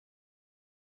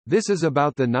This is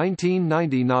about the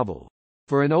 1990 novel.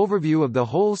 For an overview of the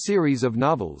whole series of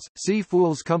novels, see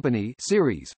Phule's Company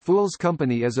series. Phule's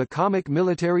Company is a comic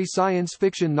military science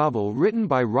fiction novel written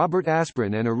by Robert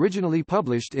Asprin and originally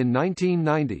published in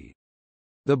 1990.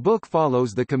 The book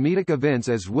follows the comedic events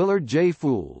as Willard J.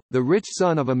 Phule, the rich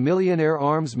son of a millionaire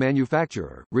arms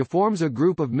manufacturer, reforms a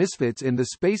group of misfits in the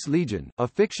Space Legion, a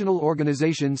fictional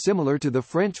organization similar to the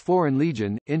French Foreign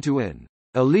Legion, into an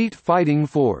elite fighting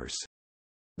force.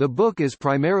 The book is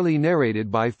primarily narrated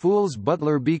by Phule's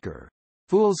butler Beaker.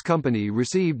 Phule's Company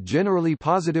received generally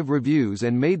positive reviews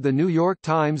and made the New York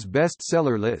Times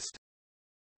bestseller list.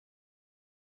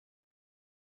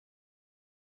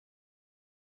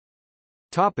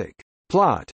 Topic.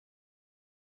 Plot.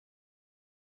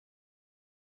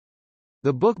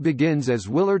 The book begins as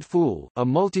Willard Phule, a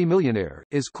multimillionaire,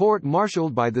 is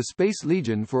court-martialed by the Space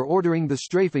Legion for ordering the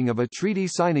strafing of a treaty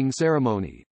signing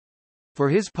ceremony. For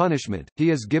his punishment, he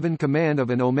is given command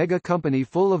of an Omega company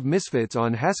full of misfits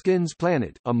on Haskins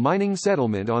Planet, a mining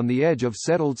settlement on the edge of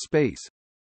settled space.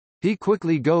 He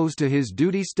quickly goes to his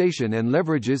duty station and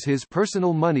leverages his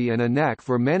personal money and a knack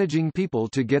for managing people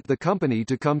to get the company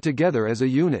to come together as a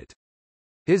unit.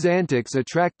 His antics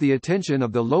attract the attention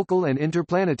of the local and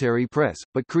interplanetary press,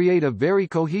 but create a very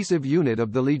cohesive unit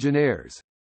of the Legionnaires.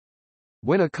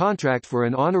 When a contract for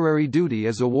an honorary duty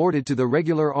is awarded to the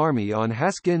regular army on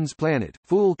Haskins Planet,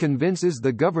 Phule convinces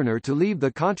the governor to leave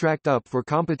the contract up for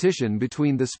competition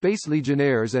between the Space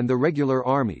Legionnaires and the regular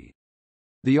army.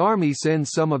 The army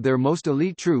sends some of their most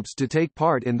elite troops to take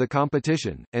part in the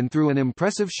competition, and through an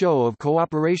impressive show of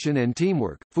cooperation and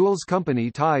teamwork, Phule's Company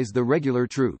ties the regular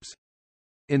troops.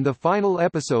 In the final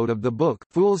episode of the book,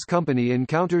 Phule's Company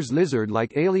encounters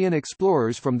lizard-like alien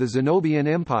explorers from the Zenobian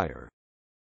Empire.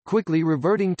 Quickly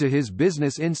reverting to his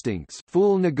business instincts,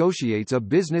 Phule negotiates a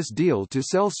business deal to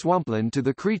sell swampland to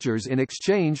the creatures in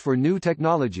exchange for new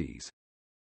technologies.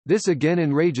 This again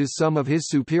enrages some of his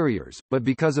superiors, but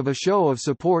because of a show of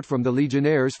support from the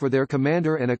Legionnaires for their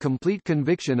commander and a complete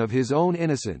conviction of his own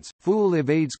innocence, Phule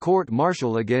evades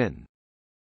court-martial again.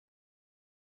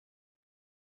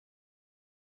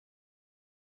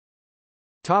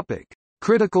 Topic: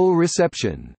 Critical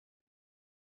reception.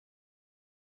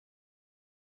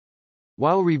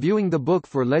 While reviewing the book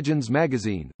for Legends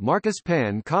magazine, Marcus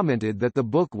Pan commented that the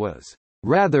book was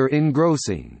rather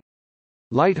engrossing,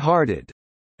 light-hearted,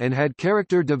 and had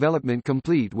character development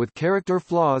complete with character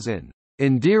flaws and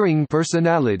endearing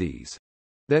personalities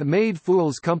that made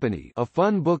Phule's Company a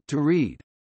fun book to read.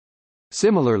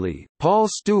 Similarly, Paul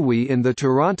Stewie in the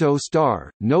Toronto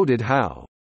Star noted how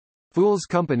Phule's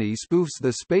Company spoofs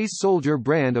the space soldier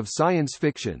brand of science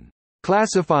fiction,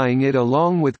 classifying it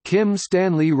along with Kim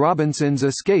Stanley Robinson's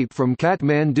Escape from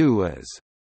Kathmandu as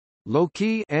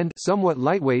low-key and somewhat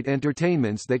lightweight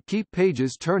entertainments that keep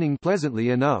pages turning pleasantly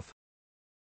enough.